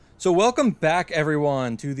So welcome back,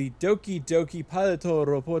 everyone, to the Doki Doki Piloto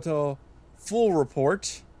Roboto Full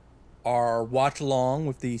Report, our watch along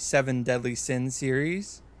with the Seven Deadly Sins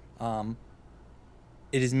series. It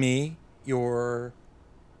is me, your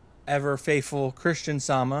ever faithful Christian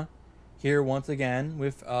Sama, here once again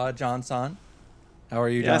with John San. How are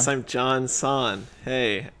you, John? Yes, I'm John San.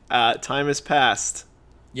 Hey, time has passed.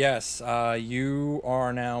 Yes, you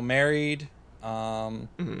are now married.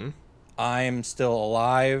 Mm-hmm. I am still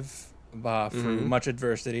alive through Mm-hmm. much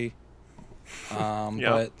adversity.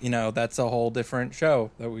 Yep. But, that's a whole different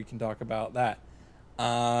show that we can talk about that.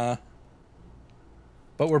 But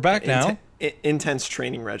we're back now. Intense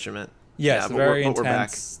training regiment. Yes, Yeah, very we're back.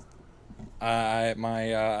 intense. I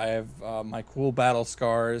have my cool battle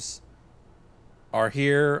scars are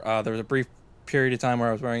here. There was a brief period of time where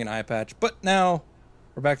I was wearing an eye patch, but now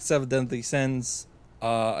we're back to Seven Deadly Sins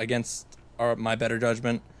against my better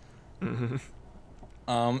judgment.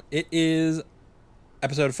 Mm-hmm. It is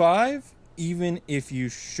episode 5, Even If You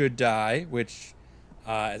Should Die, which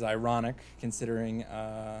is ironic considering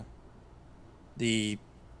the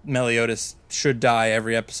Meliodas should die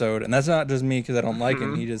every episode, and that's not just me because I don't like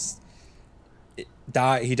him. He just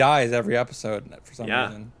he dies every episode for some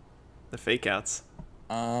reason. The fake outs.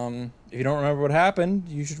 If you don't remember what happened,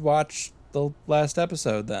 you should watch the last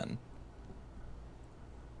episode then.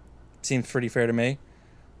 Seems pretty fair to me.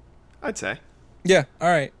 I'd say. Yeah, all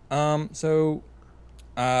right. So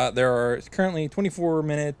there are currently 24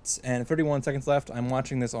 minutes and 31 seconds left. I'm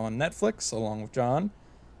watching this on Netflix along with John.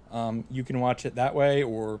 You can watch it that way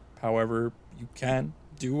or however you can.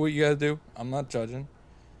 Do what you gotta do. I'm not judging.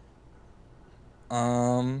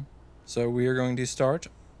 So we are going to start.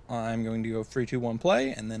 I'm going to go 3, 2, 1, play,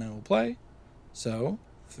 and then I will play. So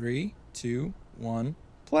 3, 2, 1,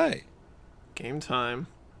 play. Game time.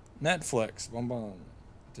 Netflix. Boom, boom.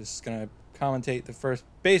 Just gonna commentate the first,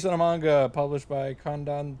 based on a manga published by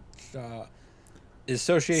Kandan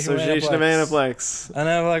Association Association of Aniplex. Aniplex. An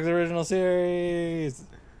Aniplex original series.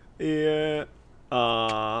 Yeah.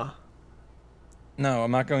 No,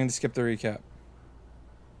 I'm not going to skip the recap.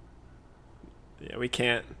 Yeah, we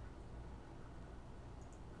can't.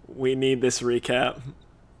 We need this recap.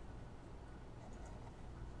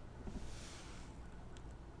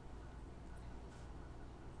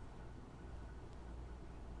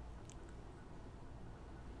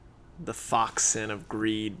 The fox sin of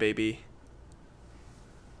greed, baby.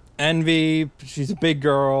 Envy, she's a big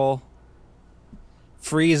girl.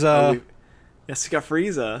 Frieza. Yes, we got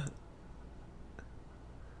Frieza.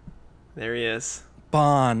 There he is.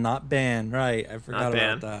 Ban, not Ban. Right, I forgot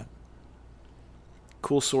about that.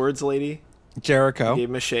 Cool swords lady. Jericho. Gave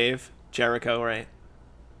him a shave. Jericho, right.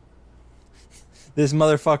 This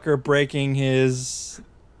motherfucker breaking his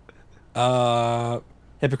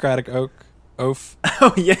Hippocratic oath.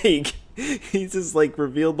 Oh, yeah, he just,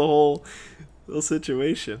 revealed the whole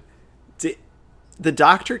situation. The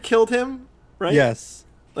doctor killed him, right? Yes.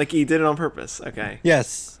 He did it on purpose. Okay.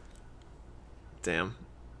 Yes. Damn.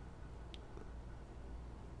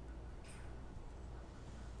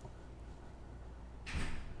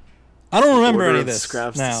 I don't remember Order any of of this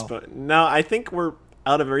scraps now. No, I think we're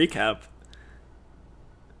out of a recap.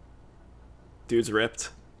 Dude's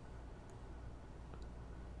ripped.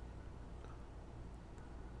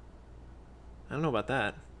 I don't know about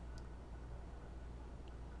that.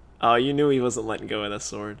 Oh, you knew he wasn't letting go of that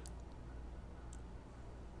sword.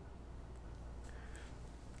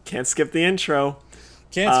 Can't skip the intro.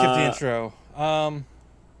 Can't skip the intro.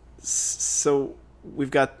 So we've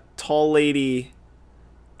got tall lady.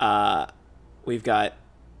 We've got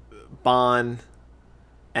Bon,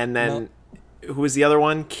 and then who was the other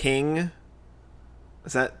one? King.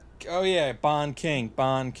 Is that? Oh yeah, Bon King.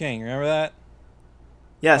 Remember that?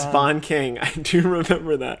 Yes, Bon King. I do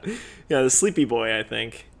remember that. Yeah, the sleepy boy, I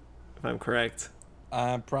think, if I'm correct.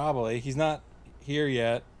 Probably. He's not here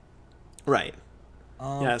yet. Right.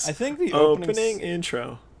 Yes. I think the opening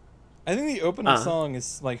intro. I think the opening song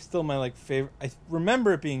is still my favorite. I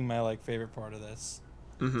remember it being my favorite part of this.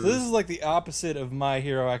 Mm-hmm. So this is the opposite of My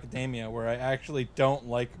Hero Academia, where I actually don't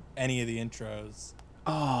like any of the intros.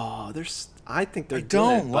 Oh, I think they're. I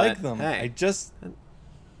don't like them. Hey, I just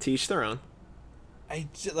teach their own. I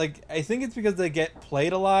think it's because they get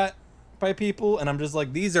played a lot by people, and I'm just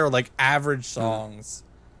these are average songs.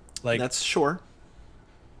 That's sure.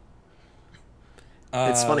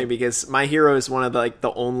 It's funny because My Hero is one of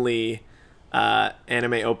the only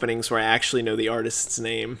anime openings where I actually know the artist's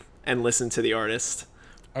name and listen to the artist.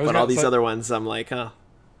 But all these other ones, I'm like, oh.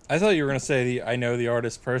 I thought you were gonna say I know the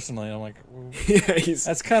artist personally. I'm like, yeah,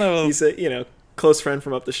 that's kind of he's a close friend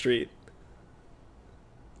from up the street.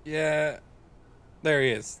 Yeah, There he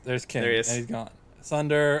is. There's King. There he is. And he's gone.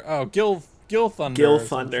 Thunder. Oh, Gil Thunder. Gil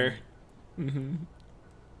Thunder. Mm-hmm.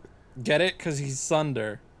 Get it? Because he's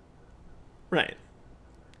Thunder. Right.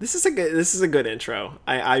 This is a good intro.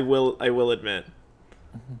 I will admit.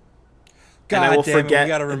 God and I will damn forget it, we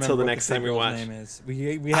gotta remember until the what next time we girl's watch. name is.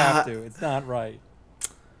 We have to. It's not right.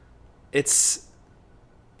 Is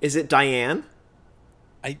it Diane?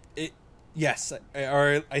 Yes,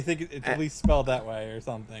 or I think it's at least spelled that way or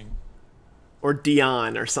something. Or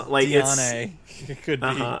Dion or something like Diane. It could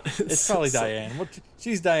be. It's probably Diane.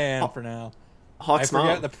 She's Diane for now. Hawk's I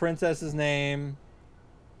forget mom. the princess's name.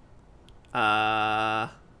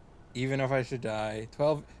 Even if I should die.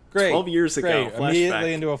 12 years ago. Great. Flashback.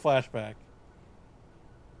 Immediately into a flashback.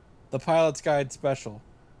 The Pilot's Guide special.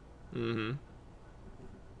 Mm-hmm.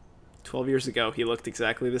 12 years ago, he looked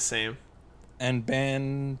exactly the same. And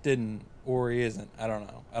Ben didn't, or he isn't. I don't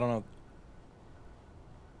know.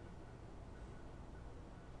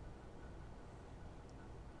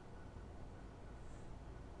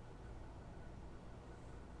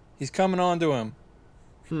 He's coming on to him.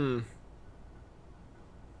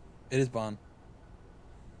 It is Bond.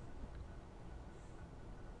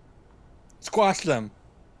 Squash them.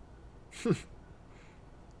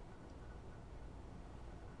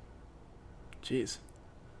 Jeez.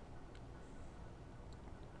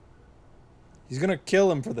 He's gonna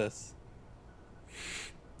kill him for this.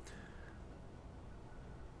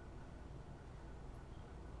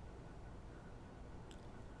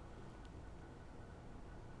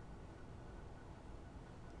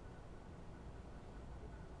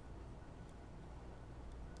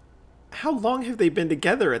 How long have they been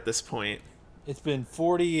together at this point? It's been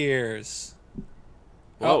 40 years.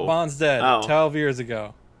 Whoa. Oh, Bond's dead. Oh. 12 years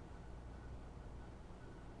ago.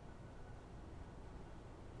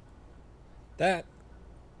 That.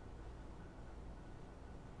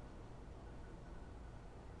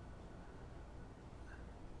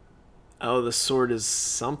 Oh, the sword is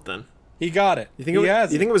something. He got it. You think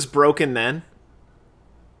it was broken then?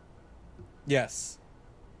 Yes.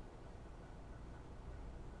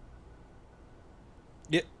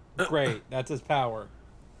 Yeah, great. That's his power.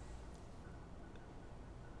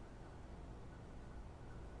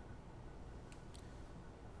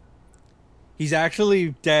 He's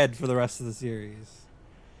actually dead for the rest of the series.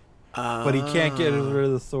 But he can't get rid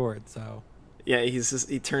of the sword, so. Yeah,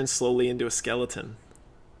 he turns slowly into a skeleton.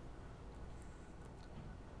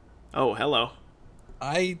 Oh, hello.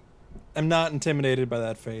 I am not intimidated by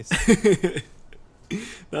that face.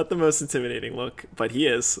 Not the most intimidating look, but he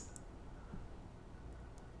is.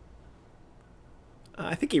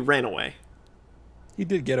 I think he ran away. He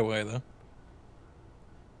did get away, though.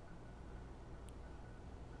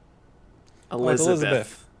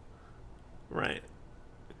 Elizabeth. Right.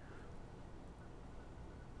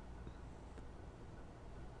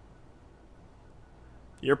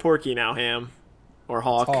 You're Porky now, Ham. Or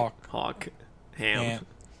Hawk. Hawk. Ham.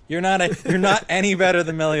 You're not any better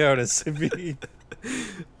than Meliodas.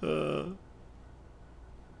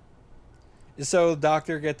 So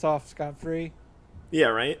Doctor gets off scot-free? Yeah,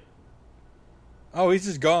 right? Oh, he's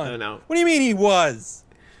just gone. I don't know. What do you mean he was?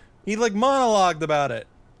 He monologued about it.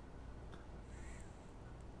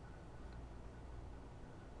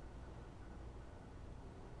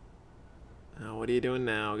 Oh, what are you doing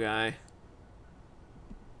now, guy?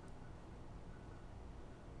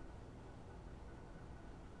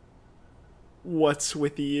 What's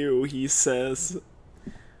with you, he says.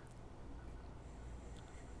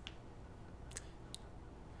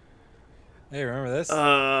 Hey, remember this?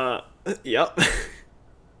 Yep.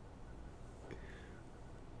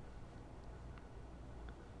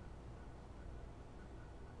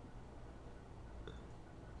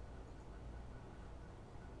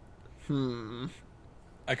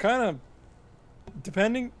 I kind of,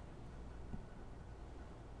 depending.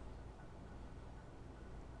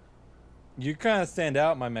 You kind of stand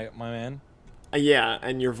out, my man. Yeah,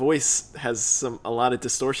 and your voice has a lot of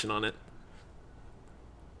distortion on it.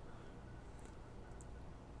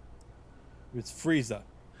 It's Frieza.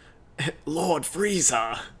 Lord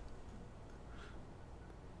Frieza.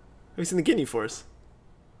 He's in the Guinea Force.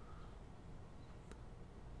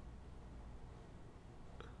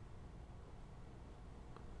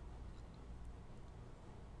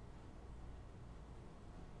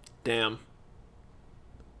 Damn.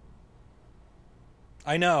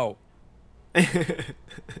 I know.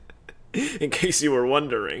 In case you were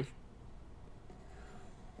wondering.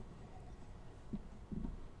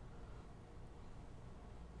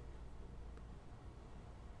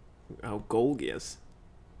 Oh, Golgius.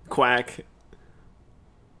 Quack.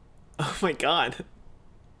 Oh my god.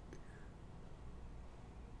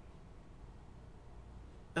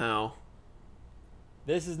 Oh.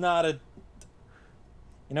 This is not a...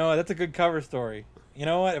 You know what? That's a good cover story. You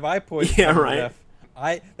know what? If I put... Yeah, right.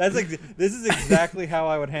 This is exactly how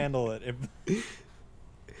I would handle it.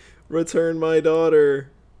 Return my daughter.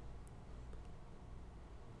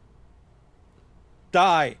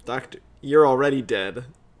 Die. Doctor, you're already dead.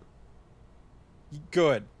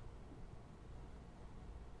 Good.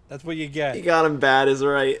 That's what you get. You got him bad is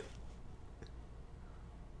right.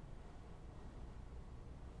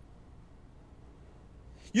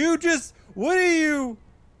 You just... What are you...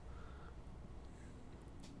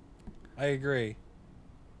 I agree.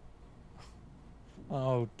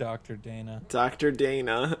 Oh, Dr. Dana. Dr.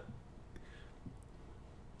 Dana.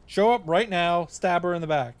 Show up right now. Stab her in the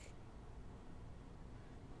back.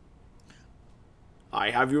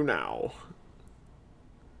 I have you now.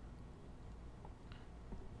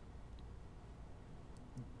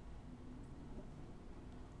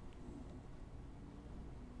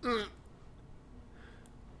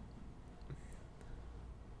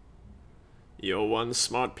 You're one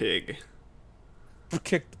smart pig.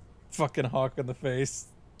 Kicked fucking Hawk in the face.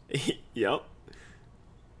 Yep.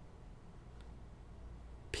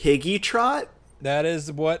 Piggy trot? That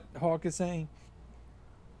is what Hawk is saying.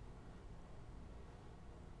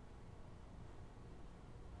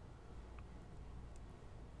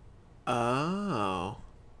 Oh.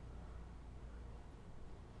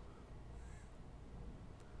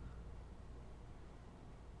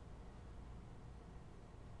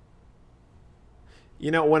 You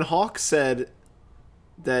know, when Hawk said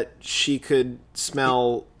that she could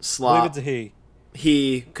smell slop... I believe it's a he.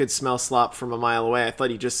 He could smell slop from a mile away. I thought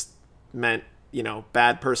he just meant,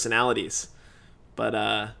 bad personalities.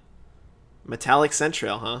 But, metallic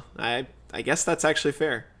central, huh? I guess that's actually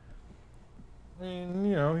fair. I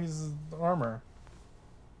mean, he's armor.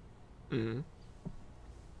 Mm-hmm.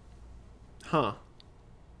 Huh.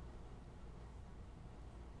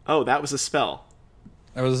 Oh, that was a spell.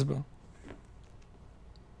 That was a spell.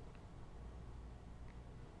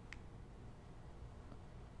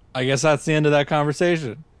 I guess that's the end of that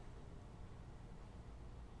conversation.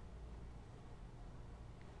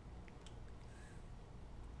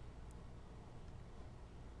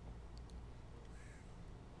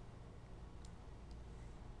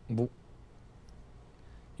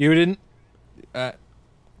 You didn't...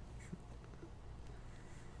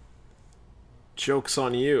 Joke's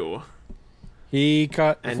on you. He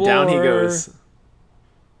cut the and floor, down he goes.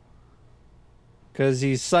 Because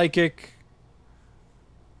he's psychic.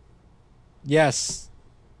 Yes.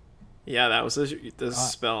 Yeah, that was the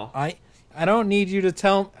spell. I don't need you to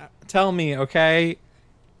tell me, okay?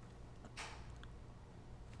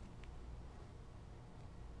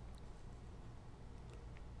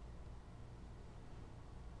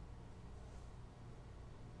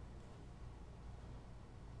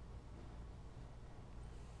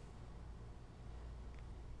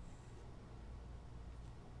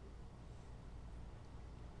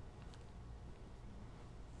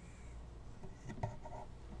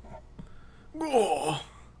 Oh.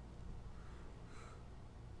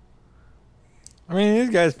 I mean, this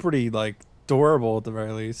guy's pretty, adorable at the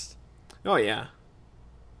very least. Oh, yeah.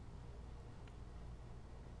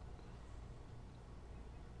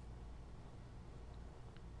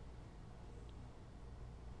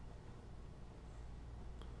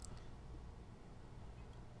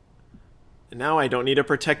 And now I don't need to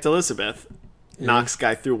protect Elizabeth. Yeah. Knocks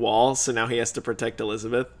guy through wall, so now he has to protect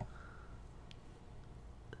Elizabeth.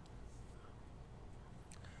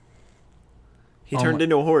 He turned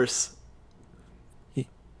into a horse.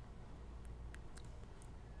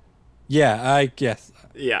 Yeah, I guess.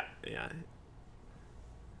 Yeah.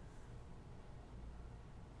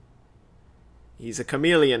 He's a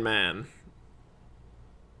chameleon man.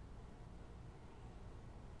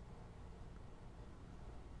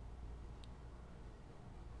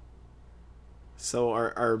 So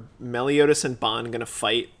are Meliodas and Bond gonna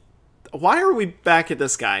fight? Why are we back at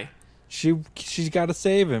this guy? She's got to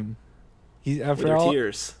save him. He's after with her all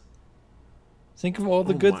tears. Think of all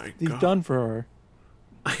the good he's done for her.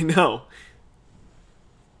 I know.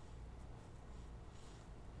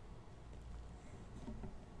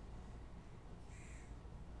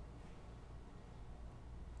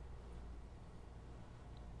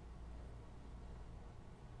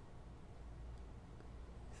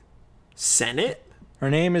 Senate? Her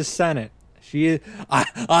name is Senate. She is. I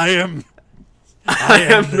am. I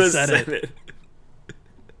am the Senate.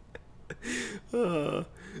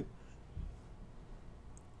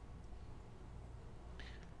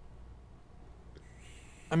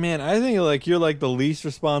 I mean, I think you're the least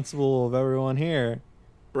responsible of everyone here.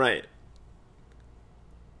 Right.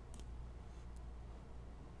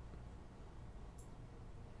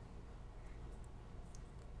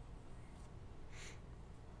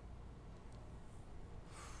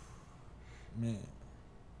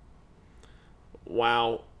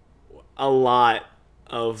 Wow. A lot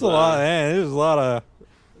of... It's a lot, man. There's a lot of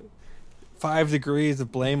 5 degrees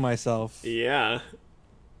of blame myself. Yeah.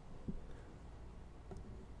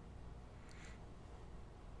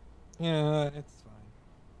 Yeah, it's fine.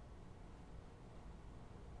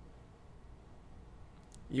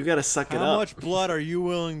 You gotta suck it up. How much blood are you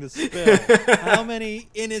willing to spill? How many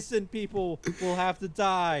innocent people will have to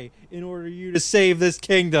die in order for you to save this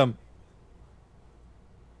kingdom?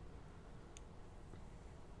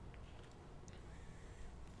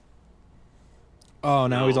 Oh,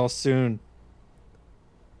 now he's all soon.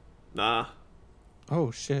 Nah.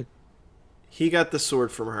 Oh, shit. He got the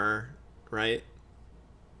sword from her, right?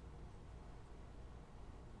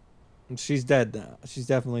 She's dead now. She's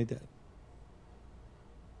definitely dead.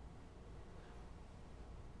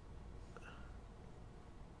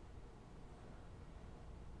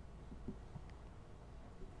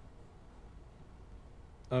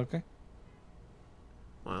 Okay.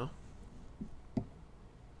 Wow.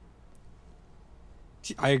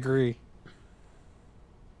 I agree.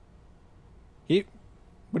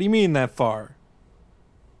 What do you mean that far?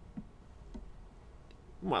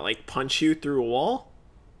 What, like punch you through a wall?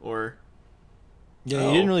 Or... Yeah,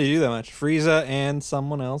 he didn't really do that much. Frieza and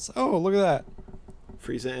someone else. Oh, look at that.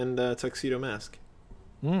 Frieza and Tuxedo Mask.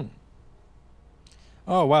 Hmm.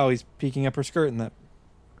 Oh, wow, he's peeking up her skirt in that.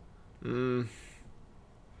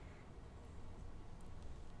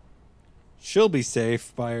 She'll be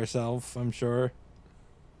safe by herself, I'm sure.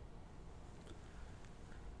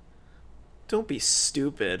 Don't be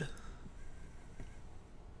stupid.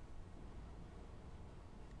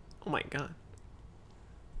 Oh my god.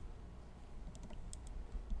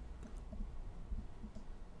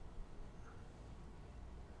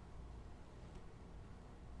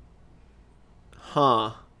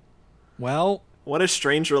 Huh. Well, what a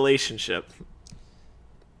strange relationship.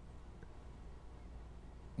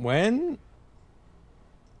 When?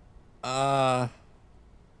 I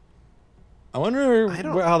wonder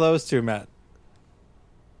how those two met.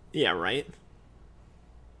 Yeah, right?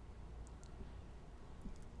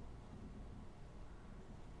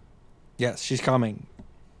 Yes, she's coming.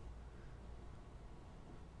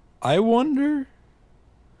 I wonder...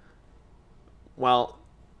 Well,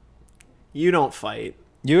 you don't fight.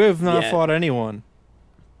 You have not fought anyone.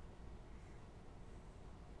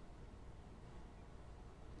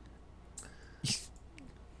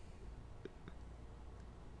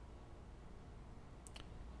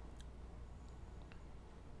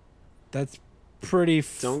 That's pretty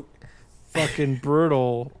fucking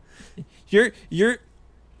brutal. You're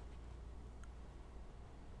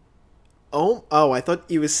Oh, I thought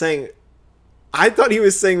he was saying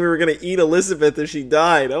we were going to eat Elizabeth if she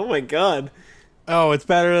died. Oh my god. Oh, it's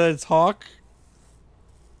better than talk?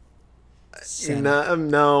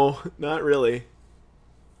 No, not really.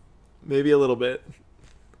 Maybe a little bit.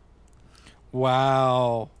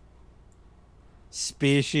 Wow.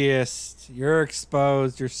 Speciest. You're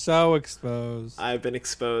exposed. You're so exposed. I've been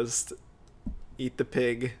exposed. Eat the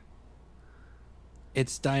pig.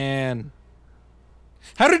 It's Diane.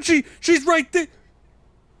 How did she... She's right there.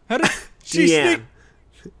 How did she sneak...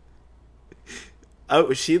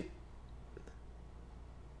 Oh, she...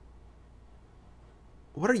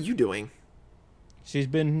 What are you doing? She's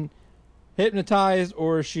been hypnotized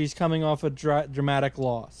or she's coming off a dramatic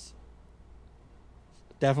loss.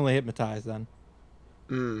 Definitely hypnotized then.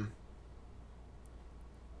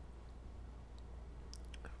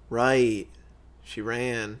 Right. She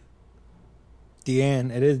ran.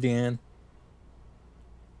 Deanne. It is Deanne.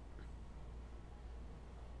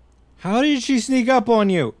 How did she sneak up on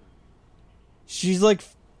you? She's like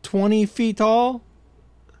 20 feet tall?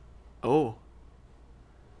 Oh.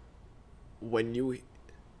 When you...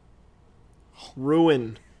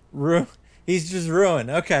 Ruin. He's just ruined.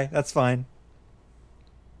 Okay, that's fine.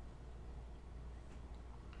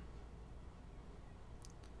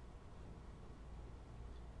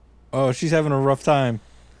 Oh, she's having a rough time.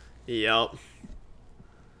 Yep.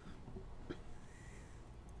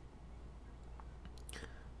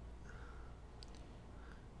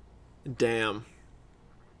 Damn.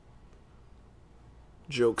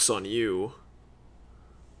 Joke's on you.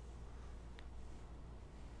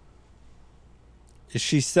 Is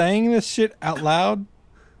she saying this shit out loud?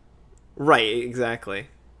 Right, exactly.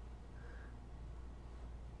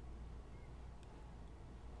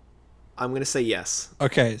 I'm gonna say yes.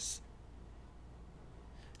 Okay.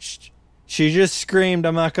 She just screamed,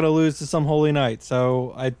 I'm not gonna lose to some holy knight,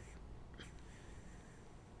 so I...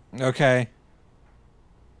 Okay.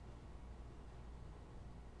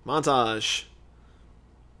 Montage.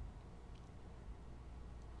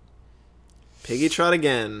 Piggy trot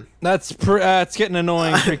again. That's it's getting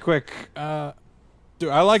annoying pretty quick. Dude,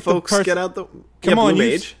 I like folks the get out the. Come on, Blue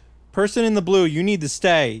Mage. Person in the blue. You need to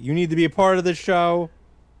stay. You need to be a part of the show.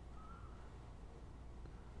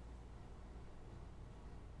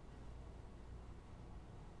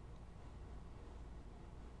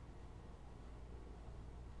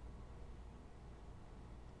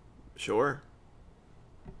 Sure.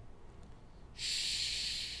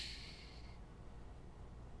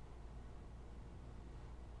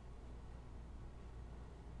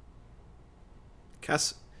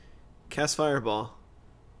 Cast Fireball.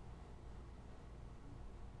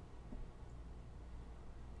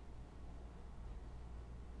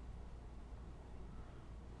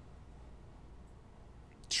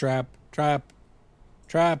 Traps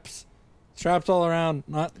all around.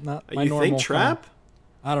 Not my you normal. You think trap?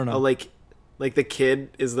 I don't know. Oh, like the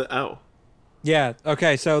kid is the Yeah.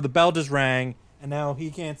 Okay. So the bell just rang, and now he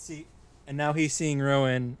can't see, and now he's seeing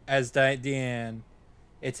Rowan as Deanne.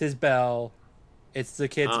 It's his bell. It's the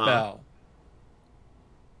kid's bell.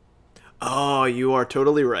 Oh, you are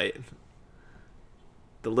totally right.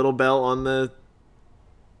 The little bell on the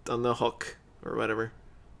hook or whatever.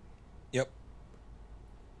 Yep.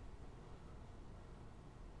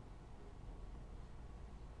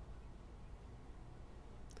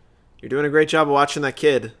 You're doing a great job of watching that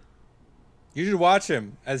kid. You should watch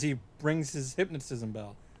him as he rings his hypnotism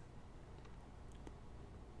bell.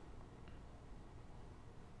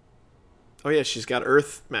 Oh yeah, she's got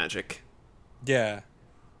earth magic. Yeah.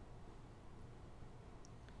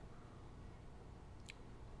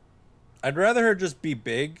 I'd rather her just be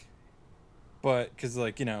big, but because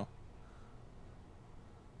Ooh.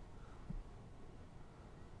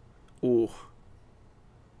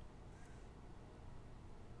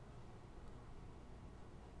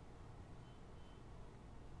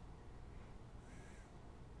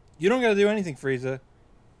 You don't gotta do anything, Frieza.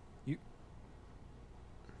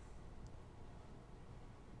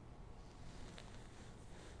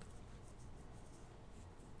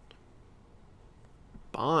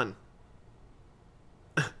 Bon.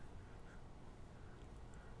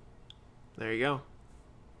 There you go.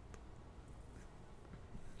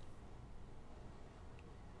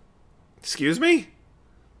 Excuse me?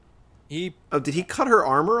 Did he cut her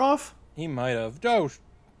armor off? He might have. Oh,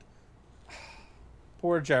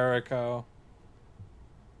 poor Jericho.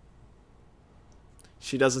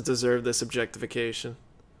 She doesn't deserve this objectification.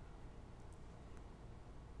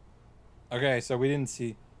 Okay, so we didn't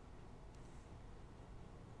see.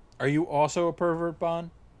 Are you also a pervert,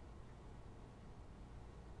 Bon?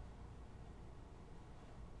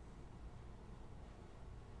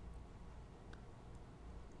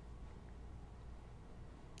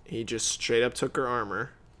 He just straight up took her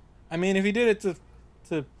armor. I mean, if he did it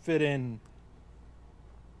to fit in.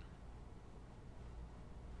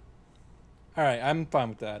 All right, I'm fine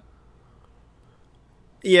with that.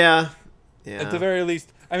 Yeah. At the very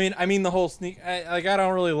least, I mean the whole sneak. I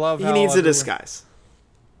don't really love. He needs a disguise.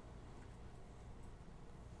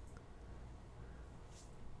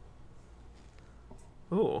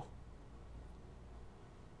 Ooh.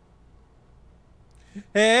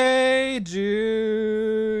 Hey,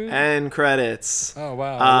 Jude. And credits. Oh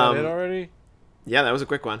wow! Is that it already? Yeah, that was a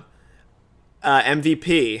quick one.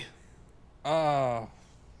 MVP. Oh,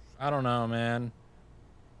 I don't know, man.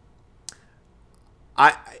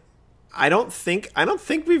 I don't think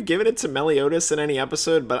we've given it to Meliodas in any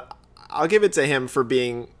episode, but I'll give it to him for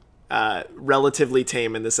being relatively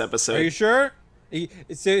tame in this episode. Are you sure?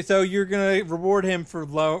 So you're gonna reward him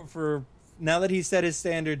for now that he set his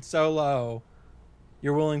standard so low,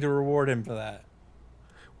 you're willing to reward him for that?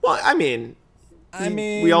 Well, I mean,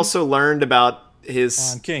 we also learned about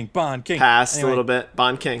his Bond King past anyway. A little bit.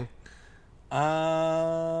 Bond King.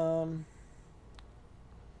 I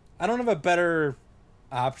don't have a better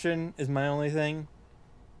option. Is my only thing.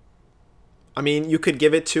 I mean, you could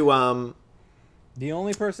give it to The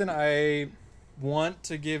only person I want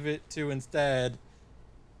to give it to instead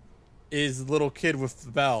is little kid with the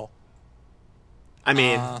bell. I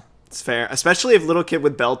mean, it's fair, especially if little kid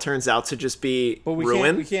with bell turns out to just be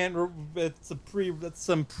ruined. We can't. That's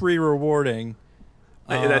some pre-rewarding.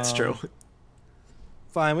 That's true.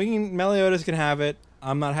 Fine, Meliodas can have it.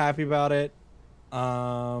 I'm not happy about it.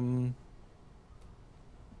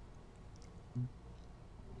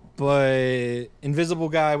 But Invisible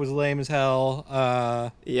Guy was lame as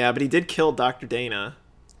hell. Yeah, but he did kill Dr. Dana.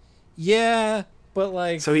 Yeah,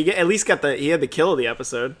 but so he at least had the kill of the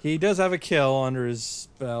episode. He does have a kill under his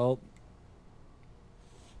belt.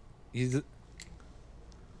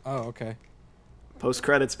 Oh, okay. Post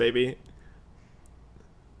credits, baby.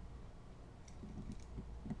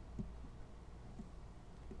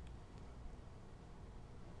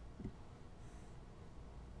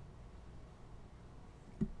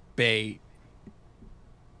 Clickbait.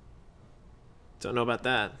 Don't know about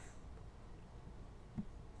that.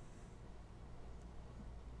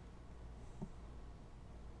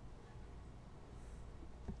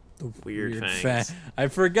 The Weird Fangs. I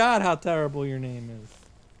forgot how terrible your name is.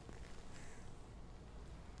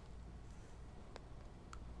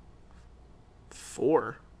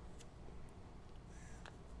 Four.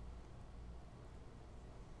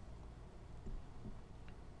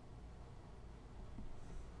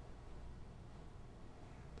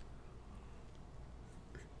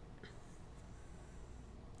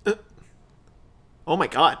 Oh my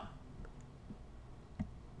god.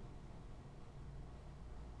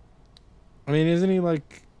 I mean, isn't he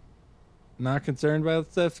like not concerned about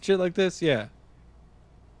stuff shit like this? Yeah.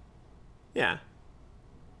 Yeah.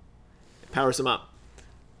 It powers him up.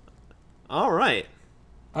 All right.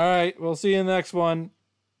 All right, we'll see you in the next one.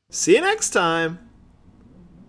 See you next time.